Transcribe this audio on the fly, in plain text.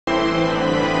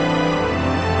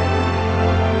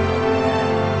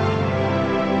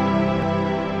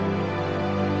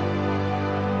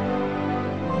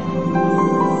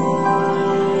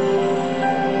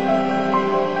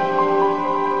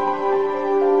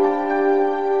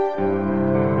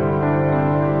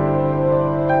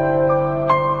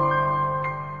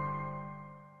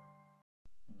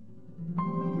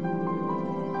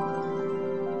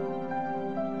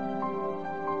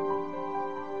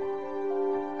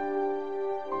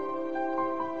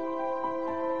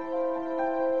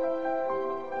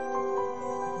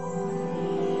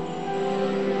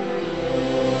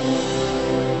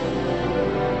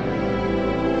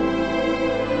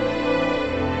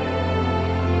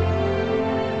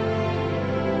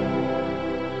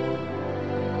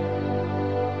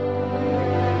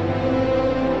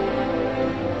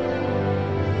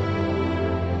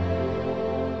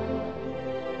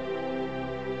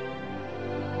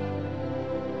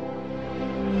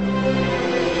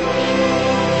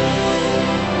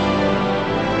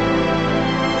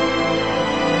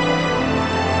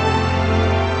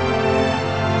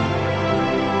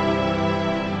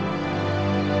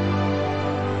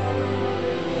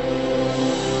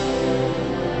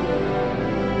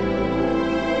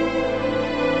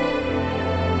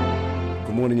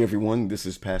morning, everyone. This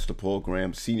is Pastor Paul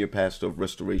Graham, Senior Pastor of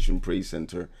Restoration Praise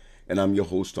Center, and I'm your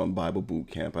host on Bible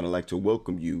Boot Camp. And I'd like to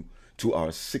welcome you to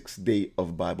our sixth day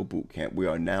of Bible Boot Camp. We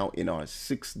are now in our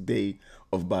sixth day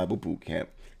of Bible Boot Camp,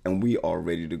 and we are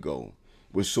ready to go.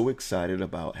 We're so excited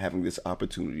about having this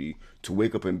opportunity to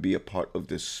wake up and be a part of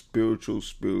this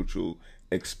spiritual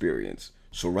experience.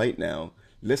 So right now,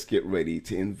 let's get ready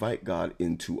to invite God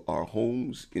into our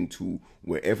homes, into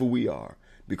wherever we are,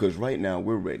 because right now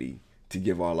we're ready to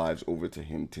give our lives over to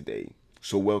Him today.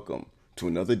 So welcome to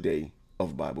another day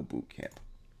of Bible Boot Camp.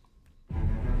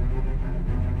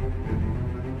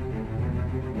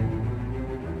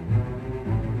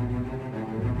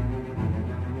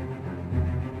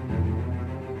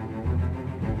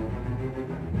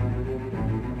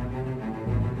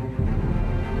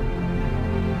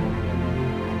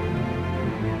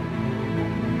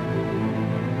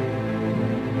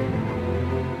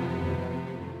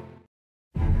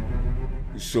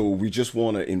 So we just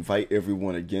want to invite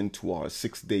everyone again to our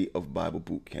sixth day of Bible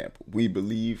Boot Camp. We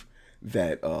believe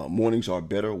that mornings are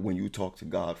better when you talk to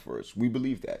God first. We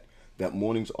believe that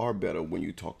mornings are better when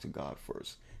you talk to God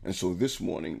first. And so this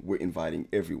morning, we're inviting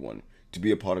everyone to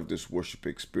be a part of this worship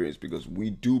experience because we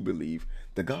do believe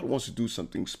that God wants to do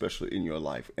something special in your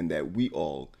life and that we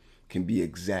all can be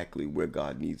exactly where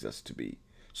God needs us to be.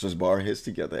 So let's bow our heads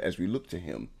together as we look to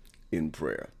Him in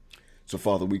prayer. So,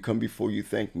 Father, we come before you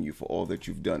thanking you for all that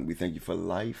you've done. We thank you for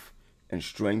life and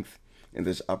strength and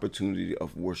this opportunity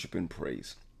of worship and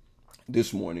praise.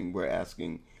 This morning, we're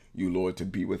asking you, Lord, to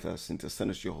be with us and to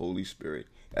send us your Holy Spirit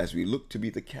as we look to be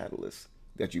the catalyst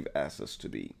that you've asked us to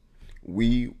be.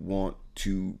 We want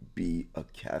to be a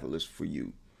catalyst for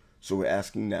you. So we're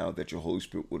asking now that your Holy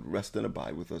Spirit would rest and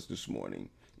abide with us this morning.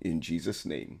 In Jesus'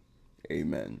 name,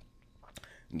 amen.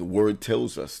 And the word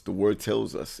tells us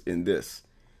in this,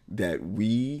 that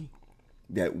we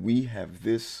have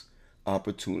this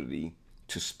opportunity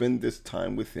to spend this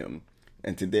time with Him.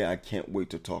 And today I can't wait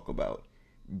to talk about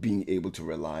being able to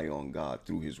rely on God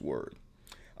through His Word.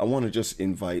 I want to just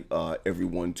invite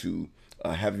everyone to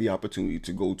have the opportunity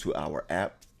to go to our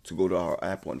app,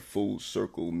 on Full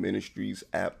Circle Ministries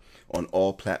app on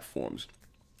all platforms.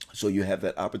 So you have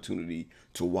that opportunity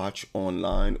to watch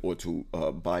online or to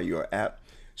buy your app,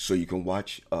 so you can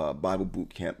watch Bible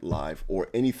Boot Camp live or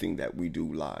anything that we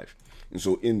do live. And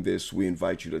so in this, we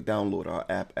invite you to download our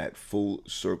app at Full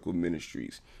Circle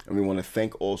Ministries. And we want to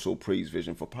thank also Praise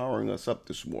Vision for powering us up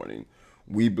this morning.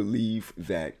 We believe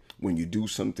that when you do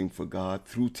something for God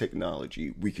through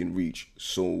technology, we can reach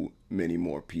so many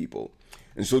more people.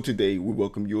 And so today, we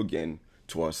welcome you again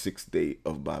to our sixth day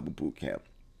of Bible Boot Camp.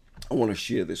 I want to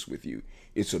share this with you.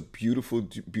 It's a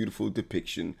beautiful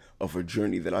depiction of a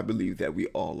journey that I believe that we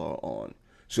all are on.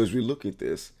 So as we look at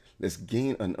this, let's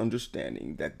gain an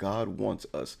understanding that God wants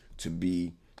us to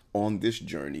be on this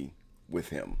journey with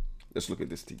Him. Let's look at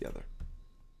this together.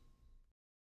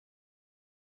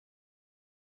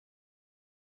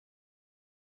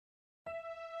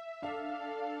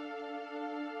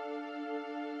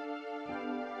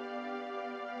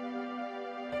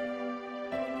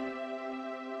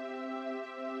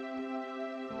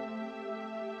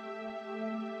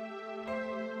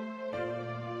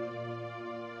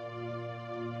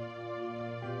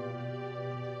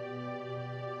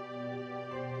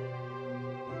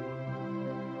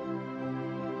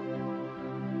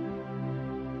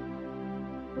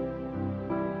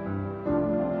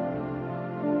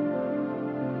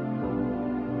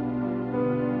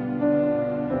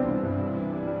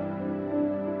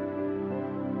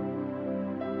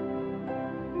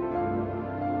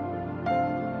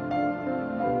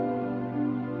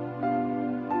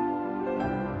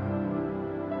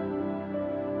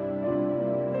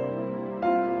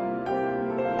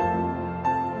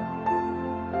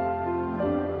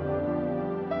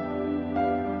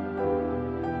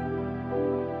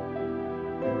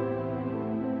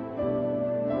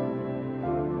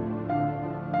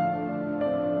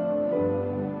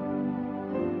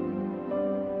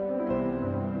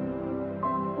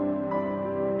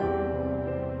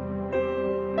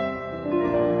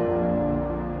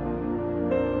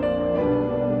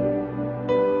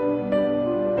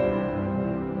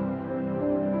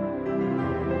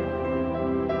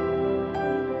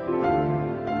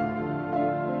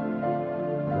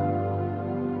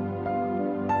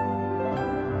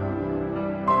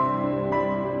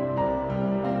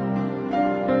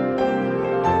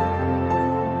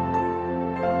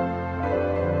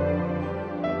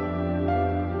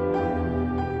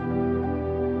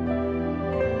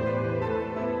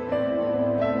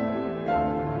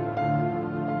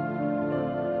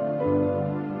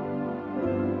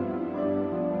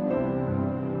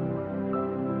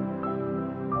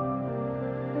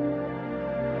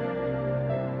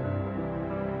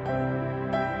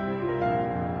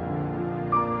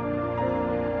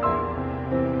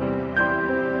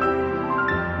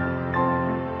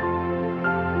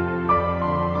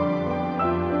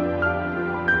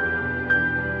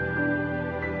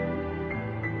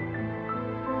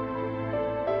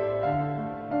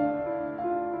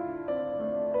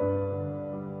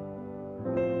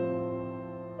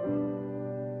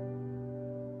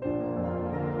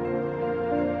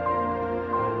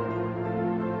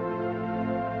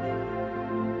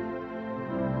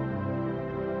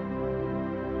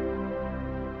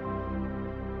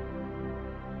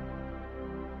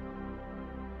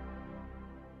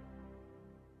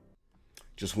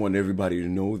 Just want everybody to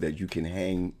know that you can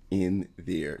hang in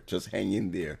there. Just hang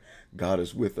in there. God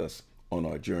is with us on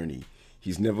our journey.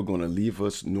 He's never going to leave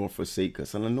us nor forsake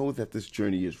us. And I know that this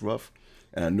journey is rough,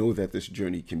 and I know that this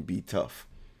journey can be tough,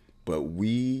 but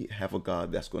we have a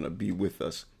God that's going to be with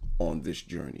us on this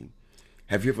journey.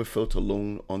 Have you ever felt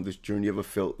alone on this journey? Ever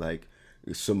felt like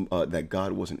that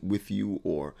God wasn't with you,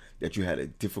 or that you had a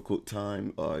difficult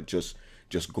time just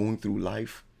going through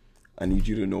life? I need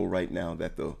you to know right now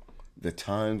that the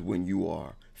times when you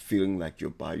are feeling like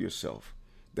you're by yourself,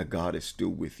 that God is still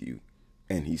with you,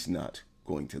 and he's not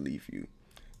going to leave you.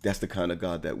 That's the kind of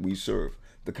God that we serve.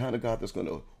 The kind of God that's going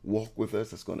to walk with us,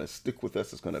 that's going to stick with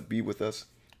us, that's going to be with us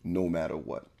no matter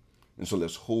what. And so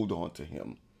let's hold on to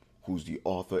him, who's the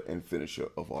author and finisher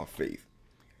of our faith.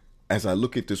 As I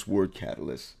look at this word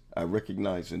catalyst, I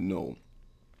recognize and know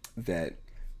that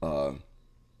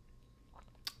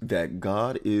that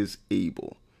God is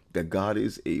able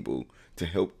to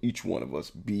help each one of us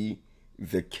be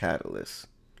the catalyst.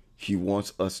 He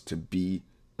wants us to be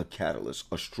a catalyst,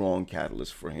 a strong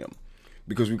catalyst for him.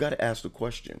 Because we've got to ask the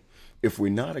question, if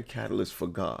we're not a catalyst for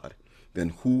God, then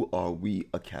who are we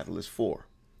a catalyst for?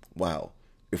 Wow.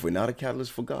 If we're not a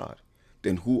catalyst for God,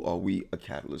 then who are we a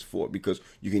catalyst for? Because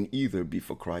you can either be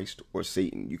for Christ or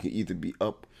Satan. You can either be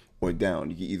up or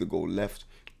down. You can either go left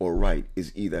or right.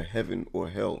 It's either heaven or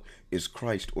hell. It's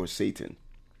Christ or Satan.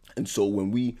 And so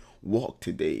when we walk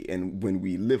today, and when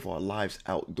we live our lives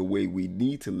out the way we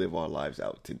need to live our lives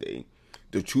out today,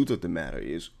 the truth of the matter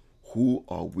is, who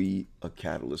are we a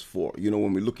catalyst for? You know,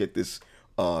 when we look at this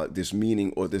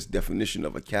meaning or this definition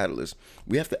of a catalyst,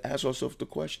 we have to ask ourselves the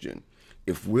question,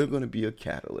 if we're going to be a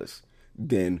catalyst,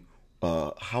 then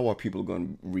how are people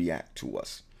going to react to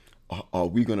us? Are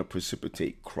we going to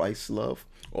precipitate Christ's love,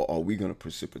 or are we going to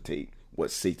precipitate what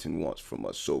Satan wants from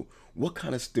us? So what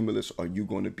kind of stimulus are you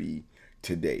going to be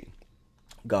today?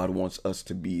 God wants us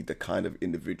to be the kind of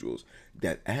individuals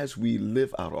that as we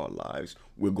live out our lives,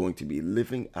 we're going to be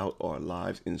living out our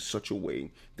lives in such a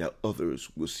way that others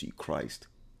will see Christ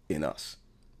in us.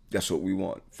 That's what we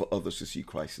want, for others to see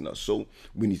Christ in us. So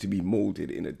we need to be molded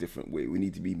in a different way. We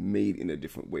need to be made in a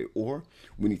different way. Or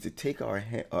we need to take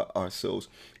ourselves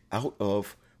out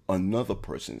of another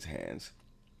person's hands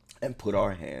and put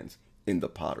our hands in the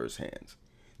potter's hands.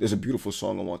 There's a beautiful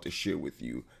song I want to share with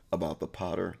you about the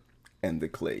potter and the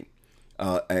clay.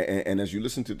 And as you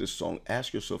listen to this song,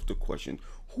 ask yourself the question,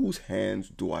 whose hands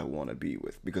do I want to be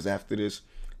with? Because after this,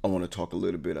 I want to talk a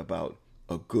little bit about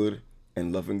a good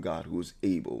and loving God who is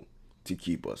able to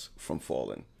keep us from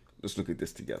falling. Let's look at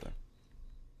this together.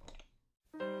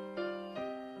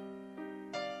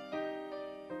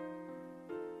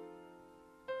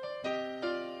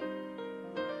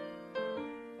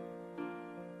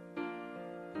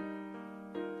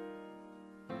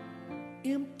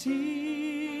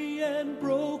 Empty and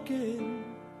broken,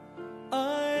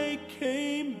 I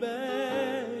came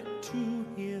back to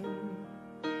him,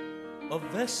 a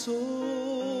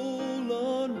vessel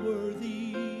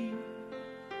unworthy,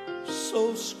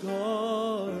 so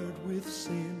scarred with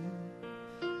sin.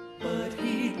 But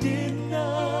he did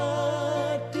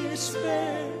not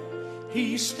despair,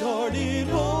 he started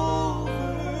over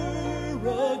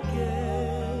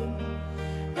again,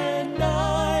 and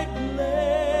I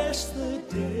bless the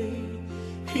day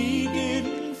he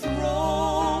didn't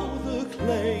throw the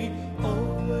clay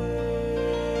away.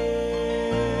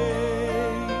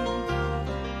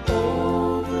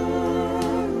 Over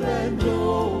and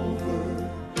over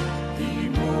he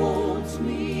molds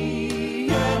me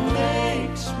and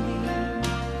makes me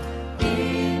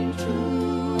into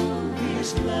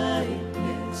his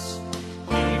likeness.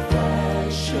 He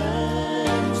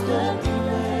fashions the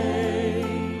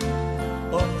clay,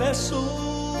 a vessel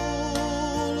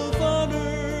of honor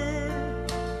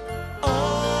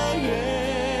I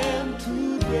am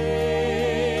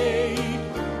today,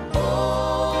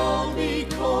 all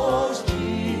because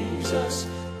Jesus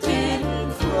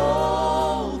didn't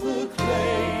throw the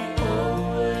clay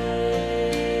away.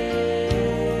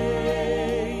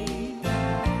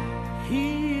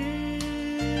 He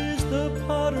is the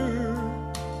potter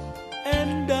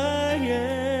and I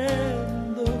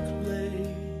am the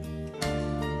clay,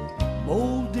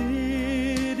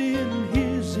 molded in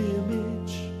his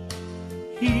image.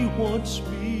 He wants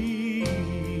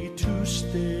me to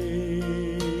stay.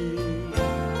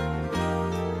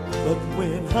 But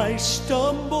when I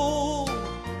stumble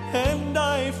and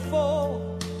I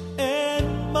fall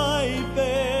and my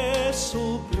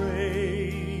vessel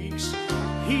breaks,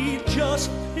 he just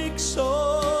picks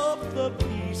up the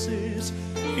pieces.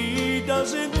 He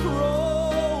doesn't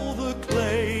throw the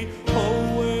clay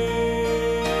away.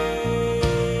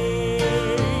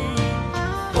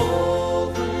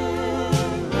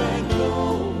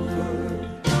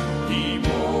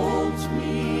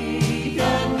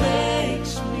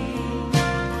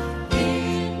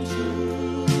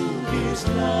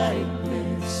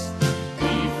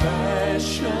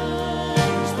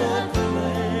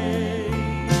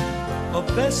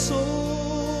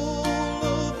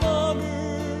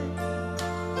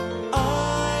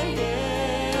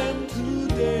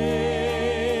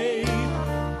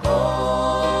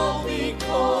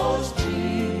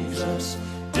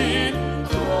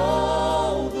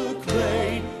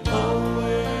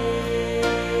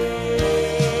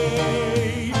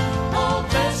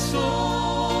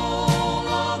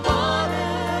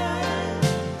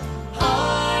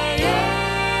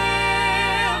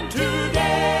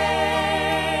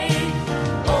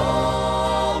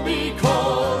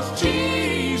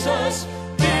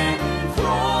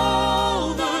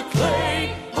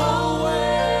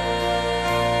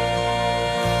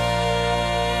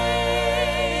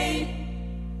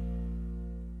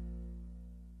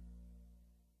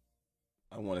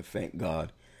 I want to thank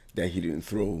God that he didn't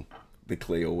throw the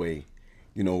clay away.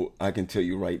 You know, I can tell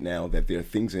you right now that there are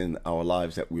things in our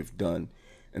lives that we've done,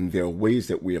 and there are ways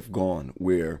that we have gone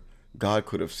where God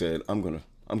could have said, I'm going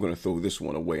to throw this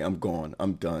one away. I'm gone.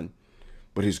 I'm done.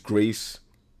 But his grace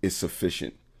is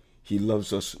sufficient. He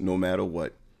loves us no matter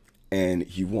what, and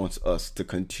he wants us to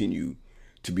continue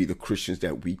to be the Christians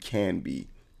that we can be,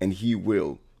 and he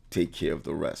will take care of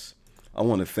the rest. I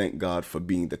want to thank God for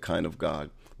being the kind of God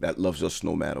that loves us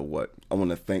no matter what. I want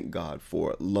to thank God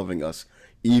for loving us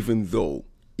even though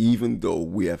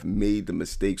we have made the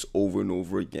mistakes over and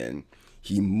over again.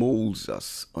 He molds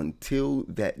us until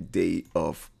that day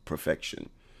of perfection.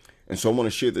 And so I want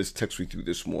to share this text with you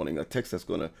this morning, a text that's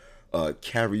going to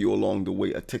carry you along the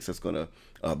way, a text that's going to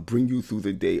bring you through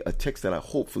the day, a text that I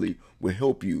hopefully will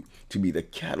help you to be the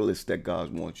catalyst that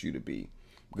God wants you to be.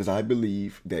 Because I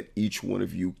believe that each one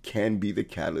of you can be the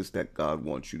catalyst that God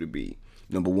wants you to be.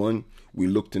 Number one, we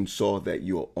looked and saw that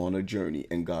you're on a journey,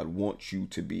 and God wants you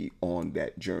to be on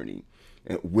that journey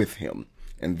with him.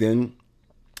 And then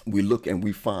we look and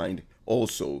we find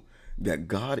also that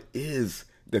God is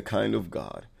the kind of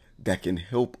God that can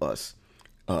help us,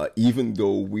 even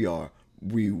though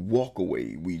we walk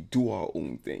away, we do our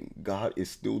own thing. God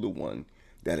is still the one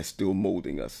that is still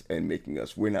molding us and making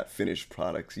us. We're not finished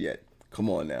products yet. Come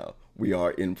on now. We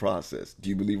are in process. Do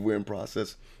you believe we're in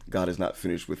process? God is not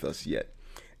finished with us yet.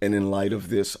 And in light of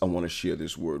this, I want to share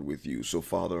this word with you. So,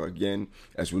 Father, again,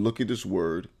 as we look at this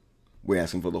word, we're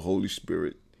asking for the Holy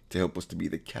Spirit to help us to be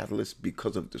the catalyst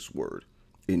because of this word.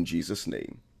 In Jesus'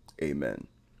 name, amen.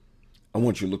 I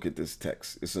want you to look at this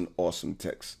text. It's an awesome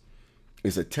text.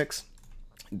 It's a text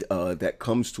that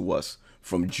comes to us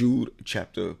from Jude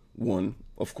chapter 1,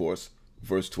 of course,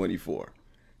 verse 24.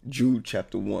 Jude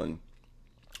chapter 1,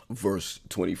 verse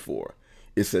 24.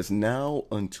 It says, "Now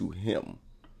unto him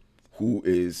who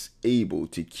is able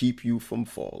to keep you from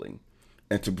falling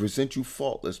and to present you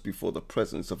faultless before the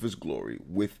presence of his glory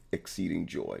with exceeding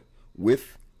joy."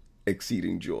 With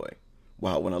exceeding joy.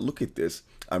 Wow, when I look at this,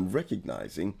 I'm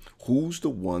recognizing who's the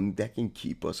one that can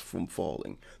keep us from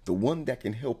falling, the one that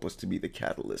can help us to be the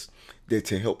catalyst, that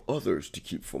to help others to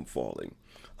keep from falling.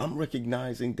 I'm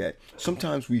recognizing that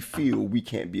sometimes we feel we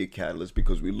can't be a catalyst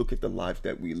because we look at the life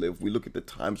that we live, we look at the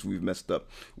times we've messed up,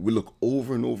 we look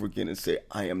over and over again and say,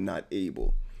 I am not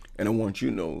able. And I want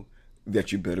you to know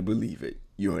that you better believe it.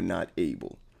 You are not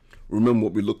able. Remember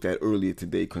what we looked at earlier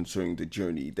today concerning the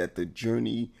journey, that the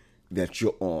journey that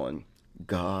you're on,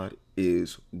 God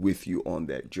is with you on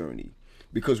that journey,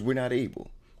 because we're not able.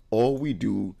 All we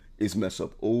do is mess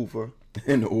up over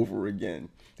and over again.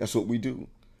 That's what we do.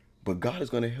 But God is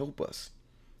going to help us,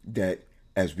 that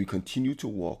as we continue to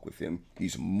walk with him,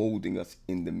 he's molding us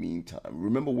in the meantime.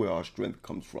 Remember where our strength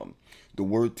comes from. The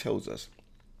word tells us,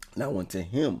 now unto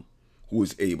him who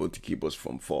is able to keep us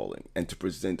from falling and to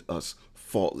present us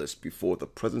faultless before the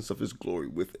presence of his glory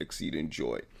with exceeding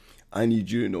joy. I need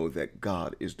you to know that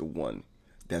God is the one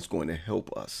that's going to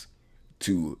help us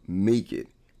to make it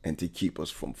and to keep us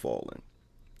from falling.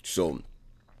 So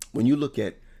when you look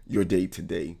at your day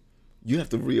today, you have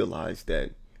to realize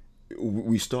that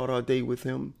we start our day with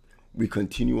him, we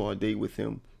continue our day with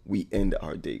him, we end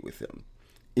our day with him.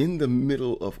 In the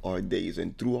middle of our days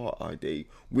and throughout our day,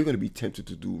 we're going to be tempted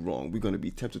to do wrong. We're going to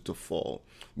be tempted to fall.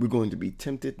 We're going to be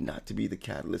tempted not to be the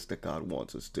catalyst that God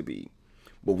wants us to be.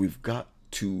 But we've got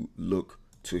to look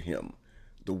to him.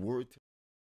 The word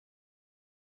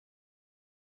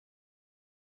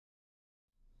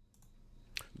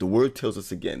tells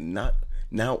us again, not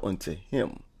now unto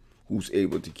him who's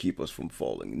able to keep us from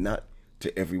falling, not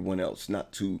to everyone else,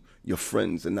 not to your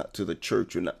friends, and not to the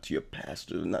church, or not to your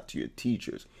pastors, or not to your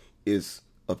teachers. Is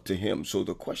up to him. So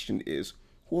the question is,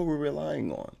 who are we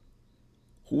relying on?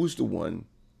 Who is the one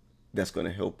that's going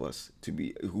to help us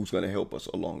who's going to help us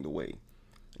along the way?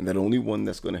 And that only one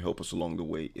that's going to help us along the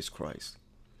way is Christ.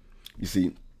 You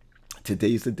see,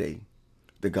 today is the day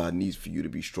that God needs for you to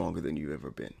be stronger than you've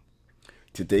ever been.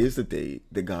 Today is the day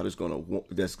that God is going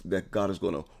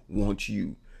to want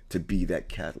you to be that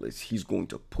catalyst. He's going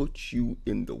to put you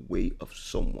in the way of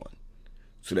someone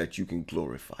so that you can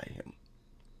glorify him.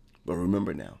 But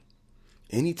remember now,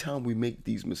 anytime we make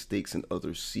these mistakes and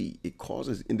others see, it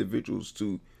causes individuals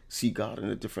to see God in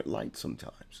a different light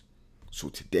sometimes. So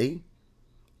today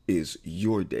is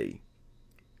your day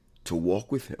to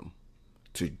walk with him,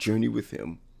 to journey with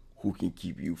him, who can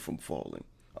keep you from falling.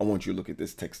 I want you to look at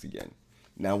this text again.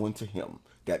 Now unto him.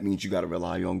 That means you got to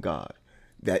rely on God.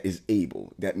 That is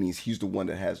able. That means he's the one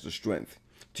that has the strength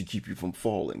to keep you from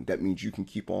falling. That means you can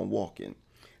keep on walking.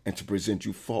 And to present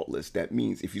you faultless. That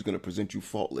means if he's going to present you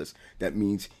faultless, that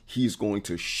means he's going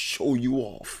to show you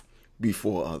off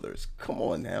before others. Come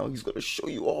on now. He's going to show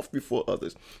you off before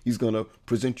others. He's going to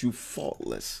present you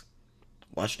faultless.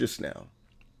 Watch this now.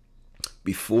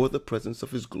 Before the presence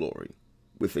of his glory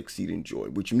with exceeding joy,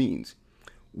 which means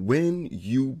when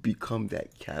you become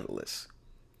that catalyst,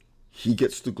 he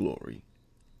gets the glory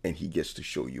and he gets to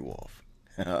show you off.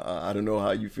 I don't know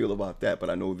how you feel about that, but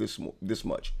I know this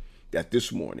much, that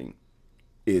this morning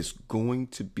is going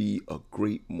to be a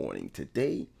great morning.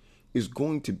 Today is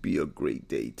going to be a great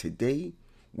day. Today,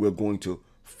 we're going to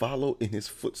follow in his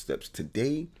footsteps.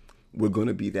 Today, we're going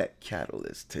to be that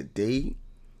catalyst. Today,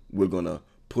 we're going to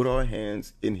put our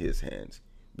hands in his hands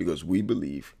because we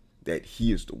believe that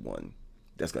he is the one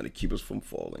that's going to keep us from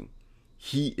falling.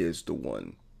 He is the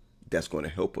one that's going to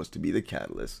help us to be the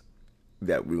catalyst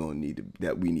that we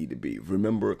need to be.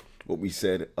 Remember what we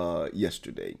said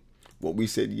yesterday. What we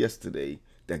said yesterday,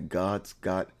 that God's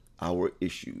got our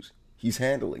issues. He's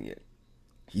handling it.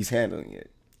 He's handling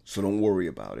it. So don't worry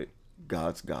about it.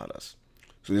 God's got us.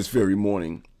 So this very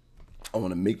morning, I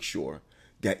want to make sure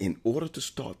that in order to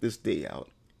start this day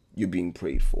out, you're being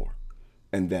prayed for,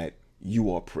 and that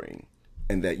you are praying,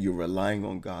 and that you're relying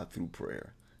on God through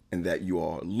prayer, and that you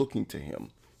are looking to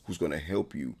him who's going to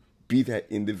help you be that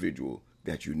individual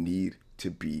that you need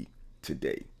to be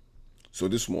today. So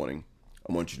this morning,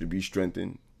 I want you to be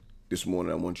strengthened. This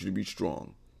morning, I want you to be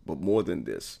strong. But more than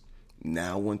this,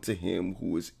 now unto him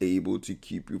who is able to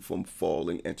keep you from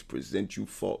falling and to present you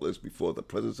faultless before the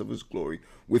presence of his glory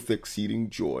with exceeding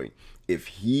joy. If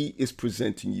he is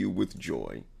presenting you with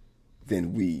joy,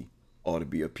 then we ought to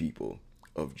be a people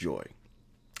of joy.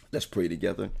 Let's pray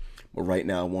together. But right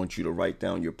now, I want you to write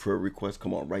down your prayer request.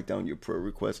 Come on, write down your prayer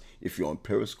request. If you're on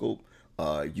Periscope,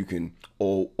 you can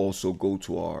also go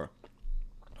to our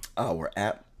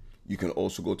app. You can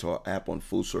also go to our app on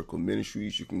Full Circle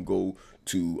Ministries. You can go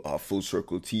to Full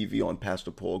Circle TV on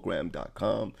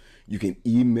PastorPaulGraham.com. You can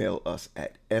email us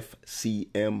at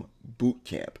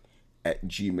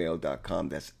fcmbootcamp@gmail.com.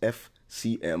 That's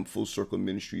FCM, Full Circle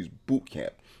Ministries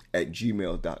Bootcamp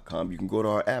 @gmail.com. You can go to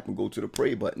our app and go to the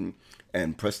pray button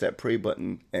and press that pray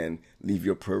button and leave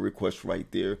your prayer request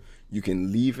right there. You can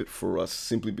leave it for us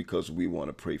simply because we want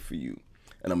to pray for you.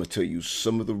 And I'm going to tell you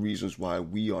some of the reasons why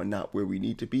we are not where we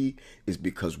need to be is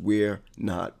because we're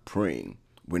not praying.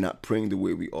 We're not praying the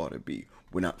way we ought to be.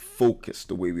 We're not focused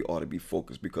the way we ought to be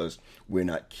focused because we're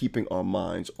not keeping our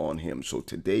minds on him. So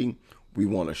today, we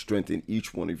want to strengthen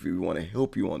each one of you. We want to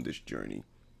help you on this journey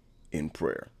in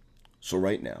prayer. So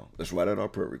right now, let's write out our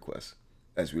prayer requests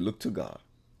as we look to God,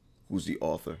 who's the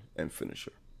author and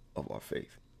finisher of our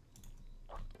faith.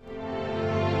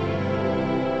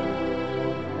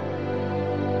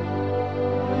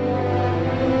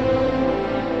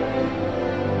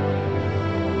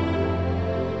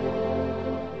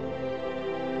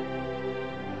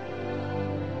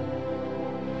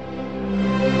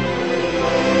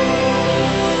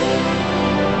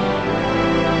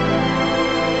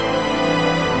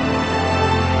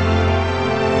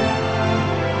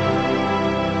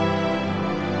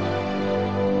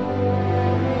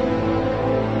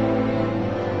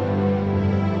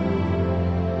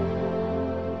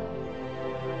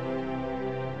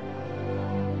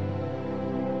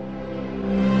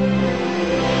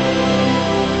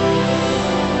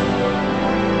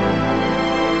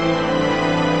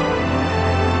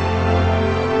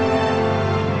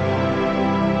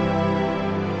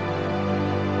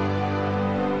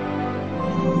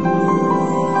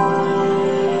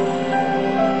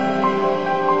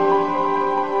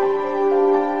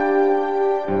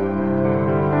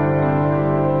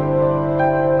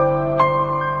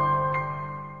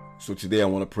 So today I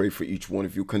want to pray for each one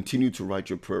of you. Continue to write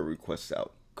your prayer requests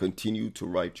out. Continue to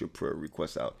write your prayer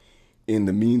requests out. In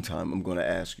the meantime, I'm going to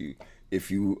ask you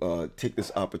if you take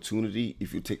this opportunity,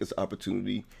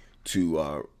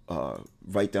 to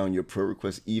write down your prayer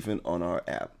requests even on our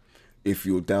app. If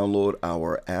you'll download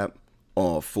our app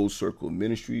on Full Circle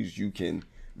Ministries, you can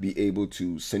be able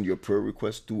to send your prayer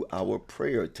requests through our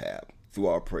prayer tab,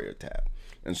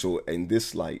 And so in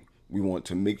this light, we want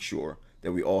to make sure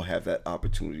that we all have that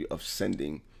opportunity of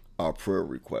sending our prayer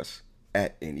requests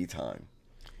at any time.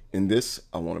 In this,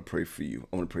 I want to pray for you.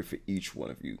 I want to pray for each one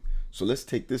of you. So let's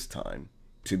take this time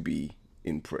to be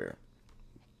in prayer.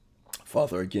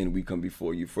 Father, again, we come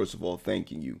before you, first of all,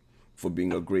 thanking you for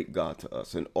being a great God to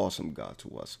us, an awesome God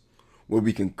to us, where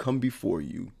we can come before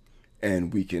you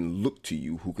and we can look to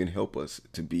you who can help us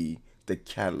to be the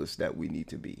catalyst that we need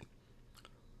to be.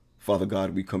 Father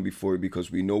God, we come before you because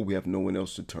we know we have no one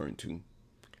else to turn to.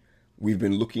 We've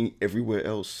been looking everywhere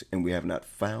else and we have not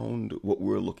found what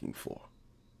we're looking for.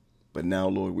 But now,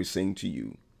 Lord, we're saying to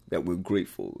you that we're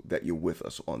grateful that you're with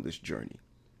us on this journey.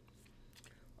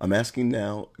 I'm asking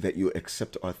now that you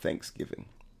accept our thanksgiving.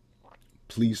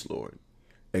 Please, Lord,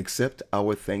 accept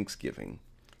our thanksgiving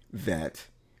that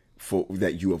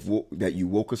you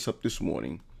woke us up this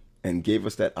morning and gave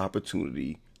us that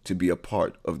opportunity to be a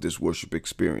part of this worship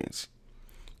experience.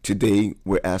 Today,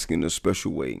 we're asking in a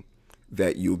special way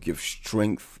that you'll give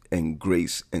strength and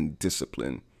grace and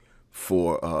discipline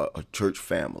for a church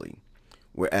family.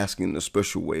 We're asking in a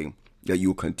special way that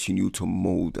you'll continue to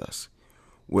mold us.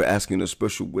 We're asking in a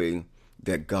special way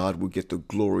that God will get the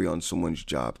glory on someone's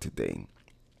job today.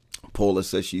 Paula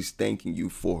says she's thanking you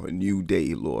for her new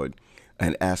day, Lord,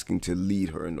 and asking to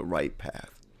lead her in the right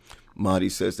path. Marty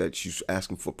says that she's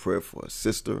asking for prayer for her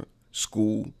sister,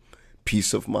 school,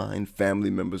 peace of mind, family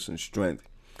members, and strength.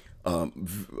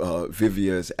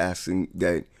 Vivia is asking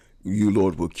that you,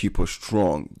 Lord, will keep her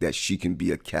strong, that she can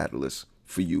be a catalyst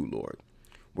for you, Lord.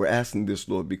 We're asking this,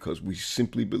 Lord, because we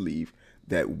simply believe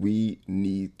that we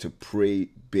need to pray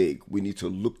big. We need to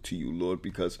look to you, Lord,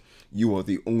 because you are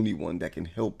the only one that can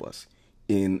help us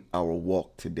in our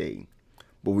walk today.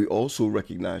 But we also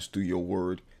recognize through your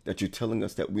word that you're telling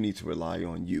us that we need to rely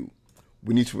on you.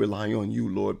 We need to rely on you,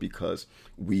 Lord, because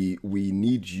we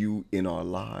need you in our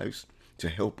lives to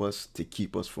help us, to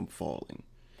keep us from falling.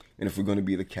 And if we're going to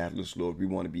be the catalyst, Lord, we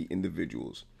want to be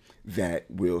individuals that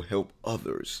will help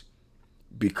others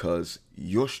because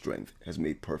your strength has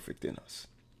made perfect in us.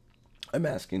 I'm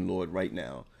asking, Lord, right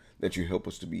now that you help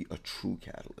us to be a true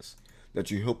catalyst,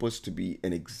 that you help us to be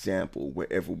an example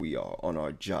wherever we are, on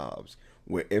our jobs,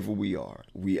 wherever we are.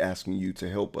 We asking you to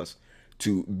help us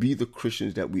to be the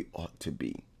Christians that we ought to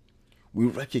be. We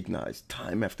recognize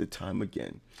time after time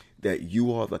again that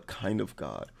you are the kind of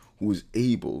God who is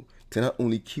able to not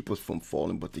only keep us from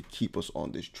falling, but to keep us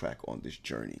on this track, on this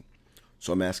journey.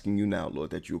 So I'm asking you now,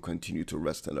 Lord, that you'll continue to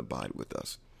rest and abide with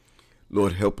us.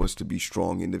 Lord, help us to be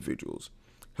strong individuals.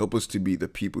 Help us to be the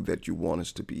people that you want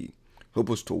us to be.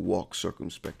 Help us to walk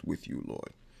circumspect with you,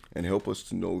 Lord. And help us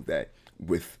to know that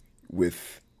with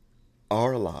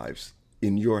our lives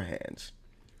in your hands,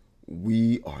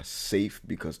 we are safe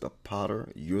because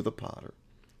you're the potter,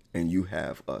 and you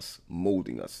have us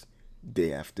molding us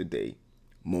day after day,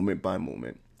 moment by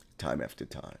moment, time after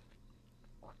time.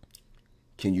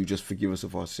 Can you just forgive us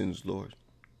of our sins, Lord?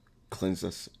 Cleanse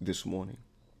us this morning.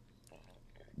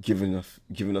 Giving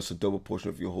us a double portion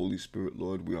of your Holy Spirit,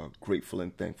 Lord. We are grateful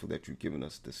and thankful that you've given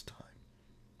us this time.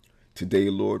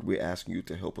 Today, Lord, we're asking you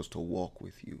to help us to walk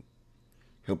with you.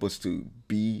 Help us to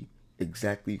be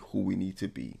exactly who we need to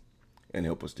be, and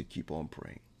help us to keep on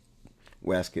praying.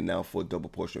 We're asking now for a double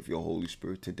portion of your Holy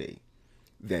Spirit today,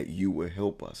 that you will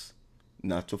help us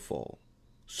not to fall,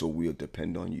 so we'll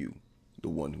depend on you, the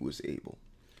one who is able.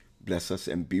 Bless us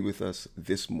and be with us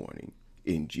this morning.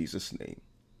 In Jesus' name,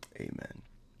 amen.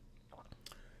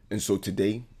 And so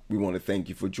today, we want to thank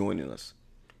you for joining us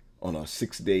on our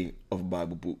 6th day of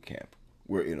Bible Boot Camp.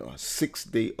 We're in our 6th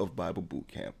day of Bible Boot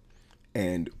Camp,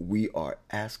 and we are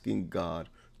asking God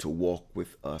to walk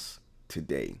with us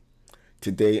today.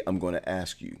 Today, I'm going to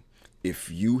ask you,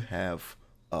 if you have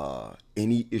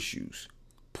any issues,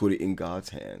 put it in God's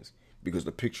hands, because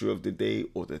the picture of the day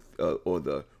or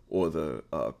the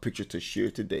picture to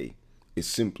share today is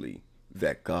simply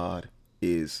that God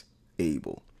is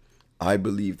able. I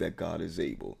believe that God is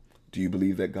able. Do you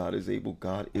believe that God is able?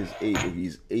 God is able.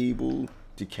 He's able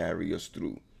to carry us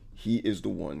through. He is the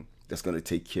one that's going to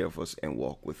take care of us and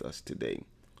walk with us today.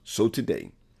 So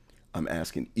today, I'm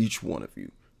asking each one of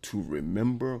you to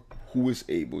remember who is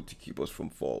able to keep us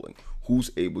from falling, who's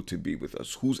able to be with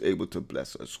us, who's able to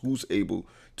bless us, who's able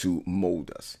to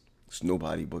mold us. It's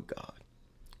nobody but God.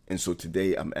 And so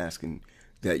today, I'm asking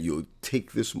that you'll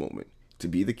take this moment to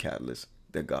be the catalyst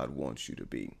that God wants you to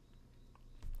be.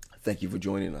 Thank you for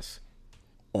joining us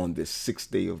on this 6th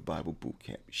day of Bible Boot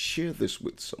Camp. Share this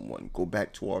with someone. Go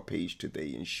back to our page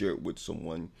today and share it with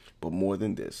someone. But more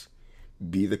than this,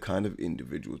 be the kind of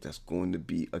individual that's going to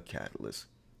be a catalyst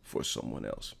for someone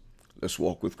else. Let's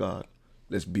walk with God.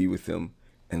 Let's be with him.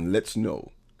 And let's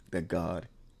know that God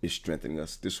is strengthening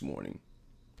us this morning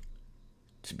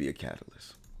to be a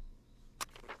catalyst.